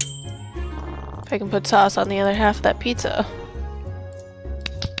 If I can put sauce on the other half of that pizza.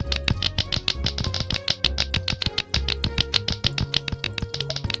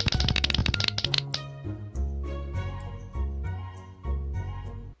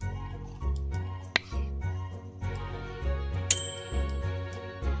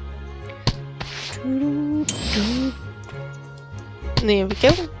 There we go.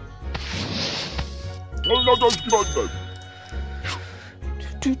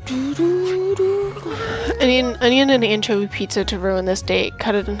 I need an onion and anchovy pizza to ruin this date.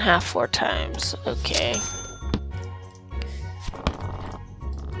 Cut it in half 4 times. Okay.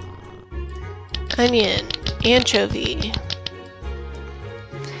 Onion, anchovy.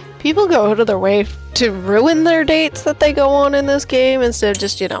 People go out of their way to ruin their dates that they go on in this game instead of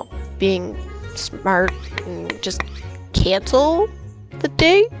just, you know, being smart and just cancel the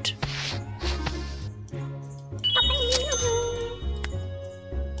date.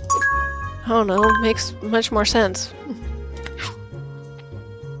 I don't know, makes much more sense.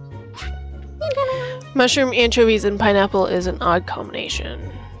 Mushroom, anchovies, and pineapple is an odd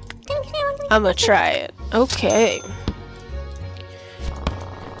combination. I'm gonna try it. Okay.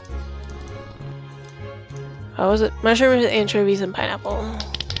 How was it? Mushrooms, anchovies, and pineapple.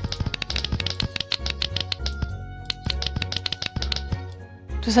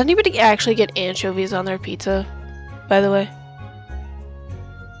 Does anybody actually get anchovies on their pizza, by the way?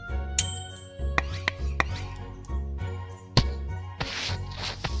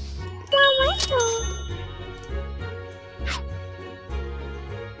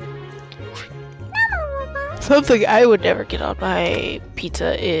 Something I would never get on my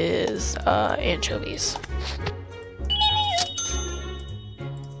pizza is anchovies.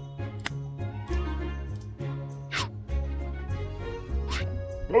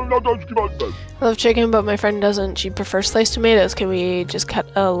 I love chicken, but my friend doesn't. She prefers sliced tomatoes. Can we just cut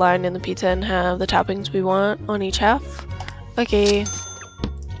a line in the pizza and have the toppings we want on each half? Okay.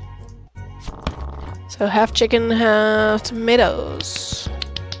 So half chicken, half tomatoes.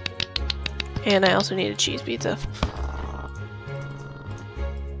 And I also need a cheese pizza.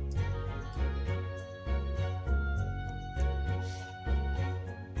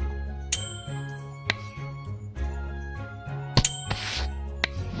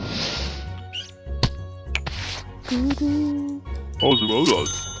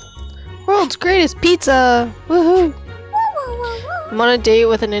 World's greatest pizza! Woohoo! I'm on a date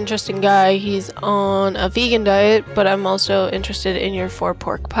with an interesting guy. He's on a vegan diet, but I'm also interested in your 4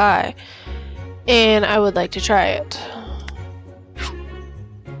 pork pie. And I would like to try it.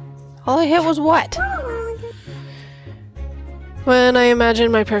 All I hit was what? When I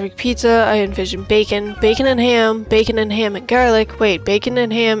imagine my perfect pizza, I envision bacon, bacon and ham and garlic. Wait, bacon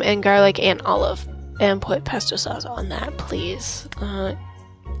and ham and garlic and olive. And put pesto sauce on that, please.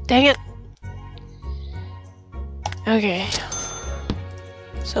 Dang it. Okay.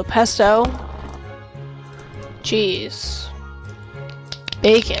 So pesto, cheese,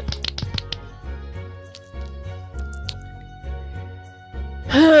 bacon.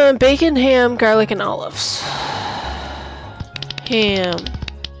 Bacon, ham, garlic, and olives. Ham,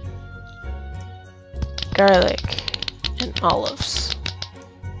 garlic, and olives.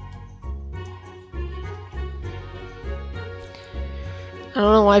 I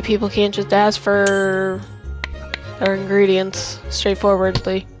don't know why people can't just ask for their ingredients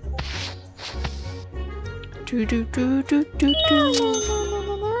straightforwardly. Do do do do do do.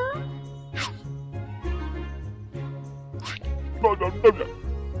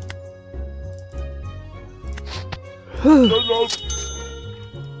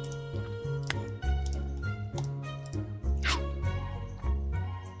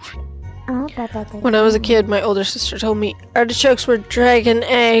 When I was a kid, my older sister told me artichokes were dragon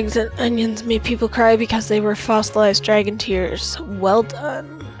eggs and onions made people cry because they were fossilized dragon tears. Well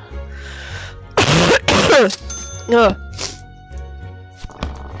done.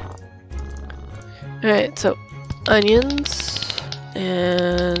 Alright, so onions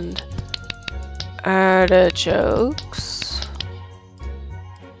and artichokes.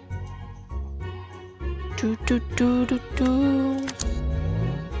 Do do do do do.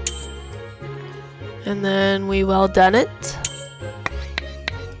 And then we well done it.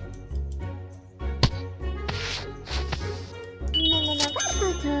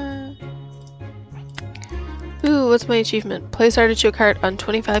 Ooh, what's my achievement? Place artichoke heart on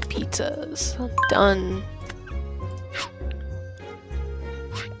 25 pizzas. Done.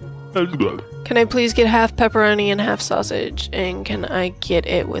 Can I please get half pepperoni and half sausage? And can I get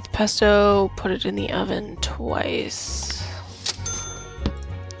it with pesto? Put it in the oven twice.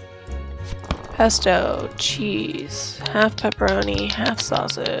 Pesto, cheese, half pepperoni, half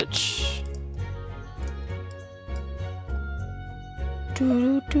sausage.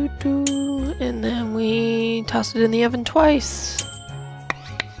 Do do do do, and then we toss it in the oven twice.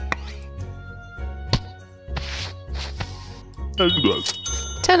 That's good.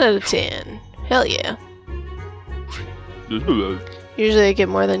 10 out of 10. Hell yeah. That's good. Usually I get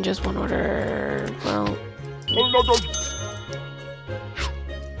more than just one order. Well,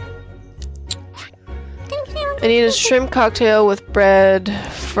 I need a shrimp cocktail with bread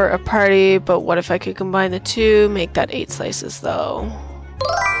for a party, but what if I could combine the two? Make that 8 slices though.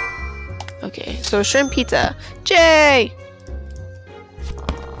 Okay, so shrimp pizza. Jay!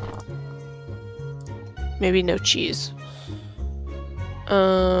 Maybe no cheese.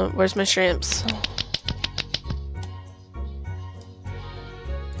 Where's my shrimps?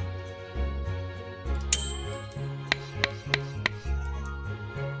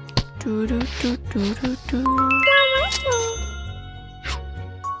 Do do do do do do.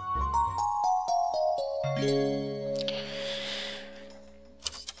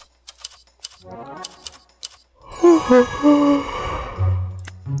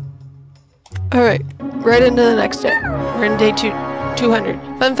 Alright, right into the next day. We're in day 200.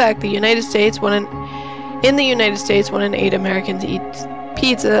 Fun fact, in the United States, 1 in 8 Americans eat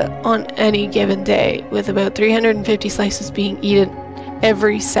pizza on any given day, with about 350 slices being eaten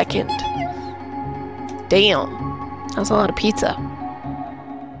every second. Damn. That's a lot of pizza.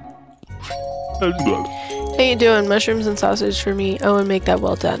 That's good. How you doing? Mushrooms and sausage for me. Oh, and make that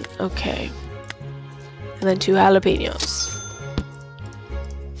well done. Okay. And then 2 jalapenos.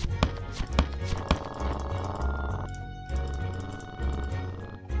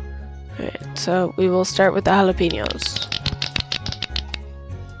 Alright, so we will start with the jalapenos.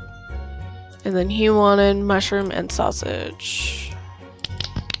 And then he wanted mushroom and sausage.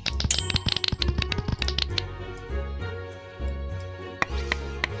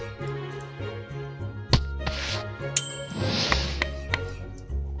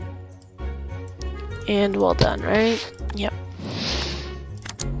 And well done, right? Yep.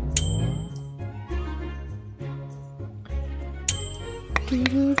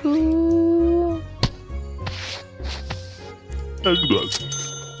 Doo-doo-doo. That's good.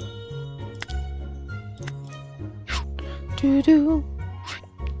 Doo-doo.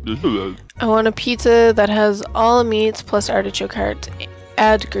 That's good. I want a pizza that has all the meats plus artichoke heart.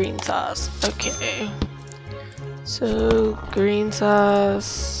 Add green sauce. Okay. So, green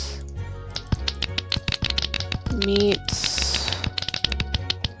sauce. Meats.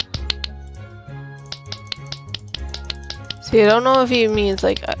 See, I don't know if he means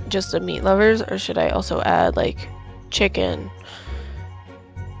like just the meat lovers, or should I also add like chicken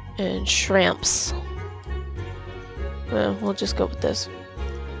and shrimps? Well, we'll just go with this.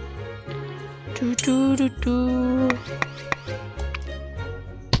 Do do do do.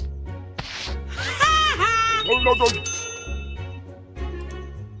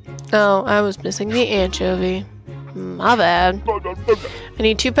 Oh, I was missing the anchovy. My bad. I I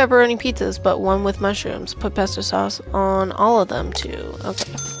need 2 pepperoni pizzas, but 1 with mushrooms. Put pesto sauce on all of them too.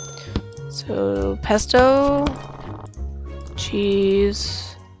 Okay. So pesto,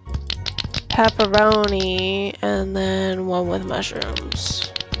 cheese, pepperoni, and then 1 with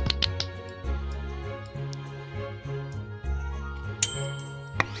mushrooms.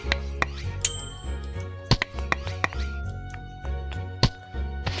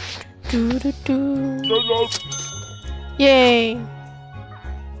 Do do do. Yay!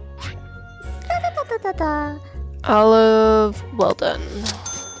 Olive, well done.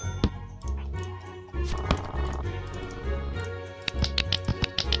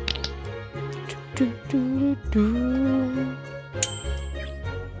 Do, do, do, do.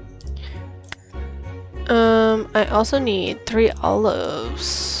 I also need 3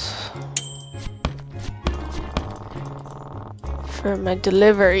 olives for my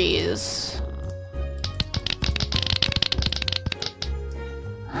deliveries.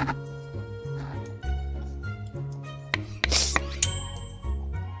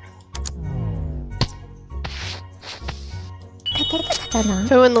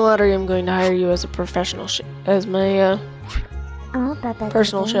 If I win the lottery, I'm going to hire you as a professional as my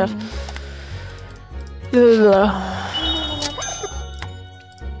personal chef. Ugh.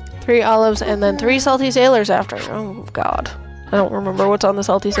 3 olives and then 3 salty sailors after. Oh god. I don't remember what's on the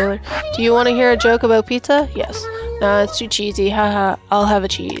salty sailor. Do you want to hear a joke about pizza? Yes. No, it's too cheesy. Haha. I'll have a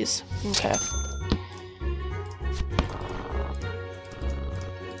cheese. Okay.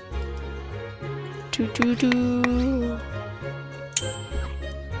 Do do do.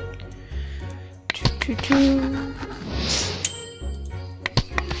 Do do do.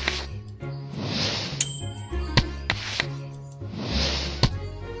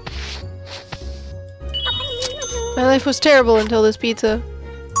 My life was terrible until this pizza.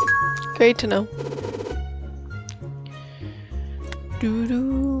 Great to know.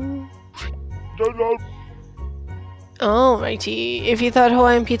 Doo-doo. Alrighty. If you thought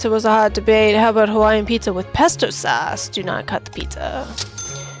Hawaiian pizza was a hot debate, how about Hawaiian pizza with pesto sauce? Do not cut the pizza.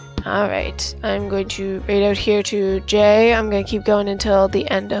 Alright. I'm going to rate out here to Jay. I'm going to keep going until the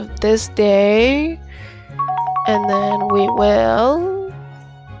end of this day. And then we will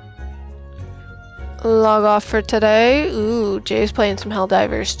log off for today. Ooh, Jay's playing some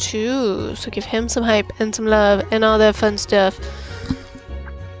Helldivers too, so give him some hype and some love and all that fun stuff.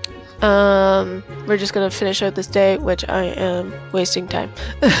 We're just gonna finish out this day, which I am wasting time.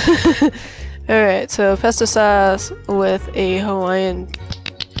 Alright, so pesto sauce with a Hawaiian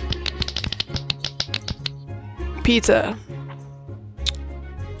pizza.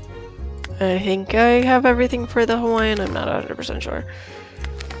 I think I have everything for the Hawaiian. I'm not 100% sure.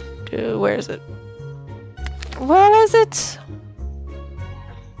 Where is it? Where is it?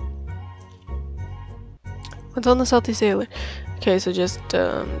 What's on the salty sailor? Okay, so just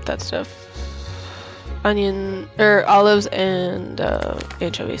that stuff. Onion, or olives and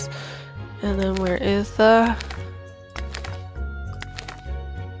anchovies. And then where is the...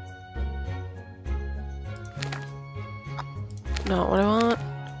 Not what I want.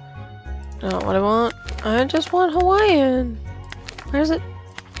 Not what I want. I just want Hawaiian. Where is it?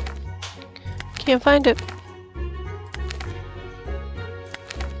 Can't find it.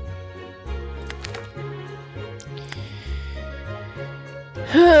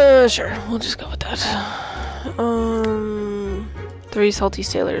 Sure, we'll just go with that. 3 salty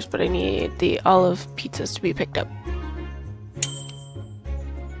sailors, but I need the olive pizzas to be picked up.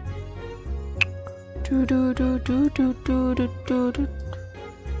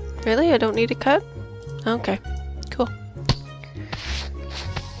 Really? I don't need a cut? Okay, cool.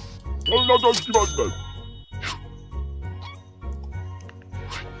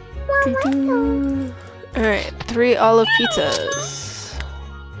 Alright, 3 olive pizzas.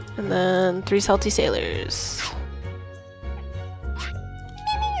 And then 3 salty sailors.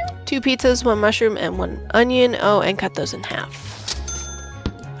 2 pizzas, 1 mushroom, and 1 onion. Oh, and cut those in half.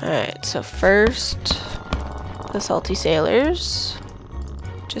 Alright, so first, the salty sailors.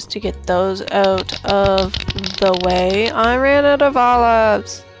 Just to get those out of the way. I ran out of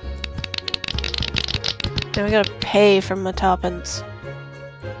olives. Now we gotta pay for my toppings.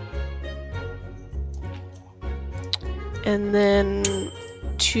 And then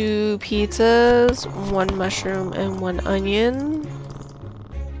 2 pizzas, 1 mushroom, and 1 onion.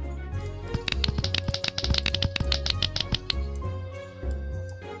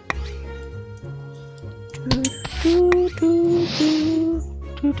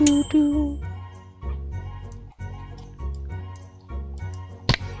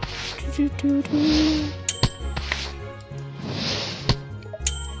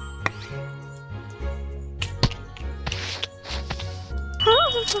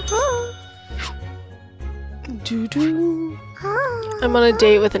 Doo-doo. I'm on a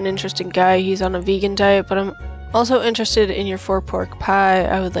date with an interesting guy. He's on a vegan diet, but I'm also interested in your 4-pork pie.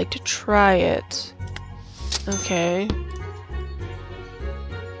 I would like to try it. Okay.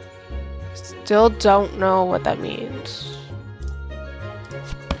 Still don't know what that means.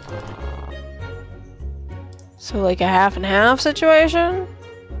 So like a half and half situation?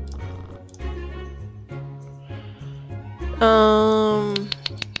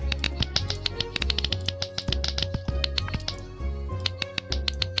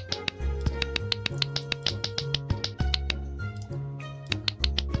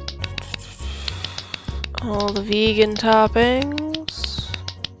 All the vegan toppings.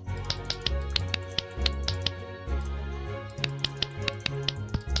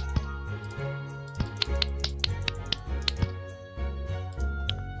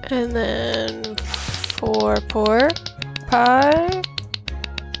 And then 4-pork pie.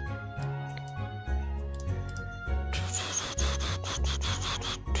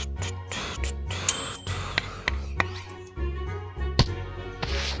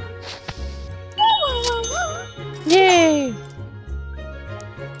 Yay!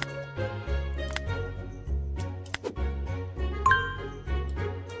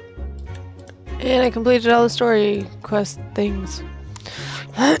 And I completed all the story quest things.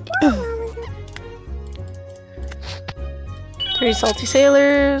 3 salty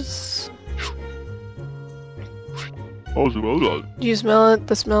sailors. You smell it?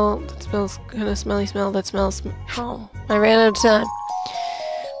 The smell that smells kind of smelly smell that smells. Oh, I ran out of time.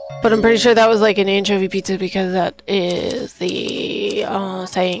 But I'm pretty sure that was like an anchovy pizza because that is the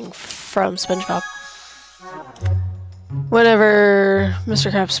saying from SpongeBob. Whenever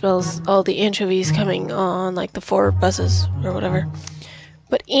Mr. Krabs smells all the anchovies coming on like the 4 buses or whatever.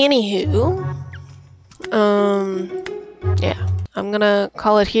 But anywho, yeah, I'm gonna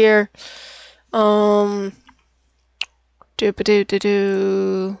call it here. We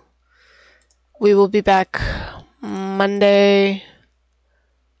will be back Monday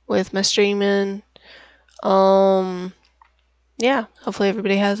with my streaming. Yeah, hopefully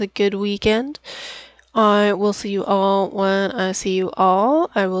everybody has a good weekend. I will see you all when I see you all.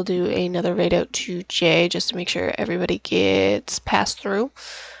 I will do another raid out to Jay just to make sure everybody gets passed through.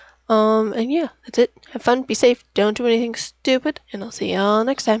 And yeah, that's it. Have fun, be safe, don't do anything stupid, and I'll see y'all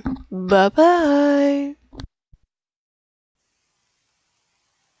next time. Bye-bye!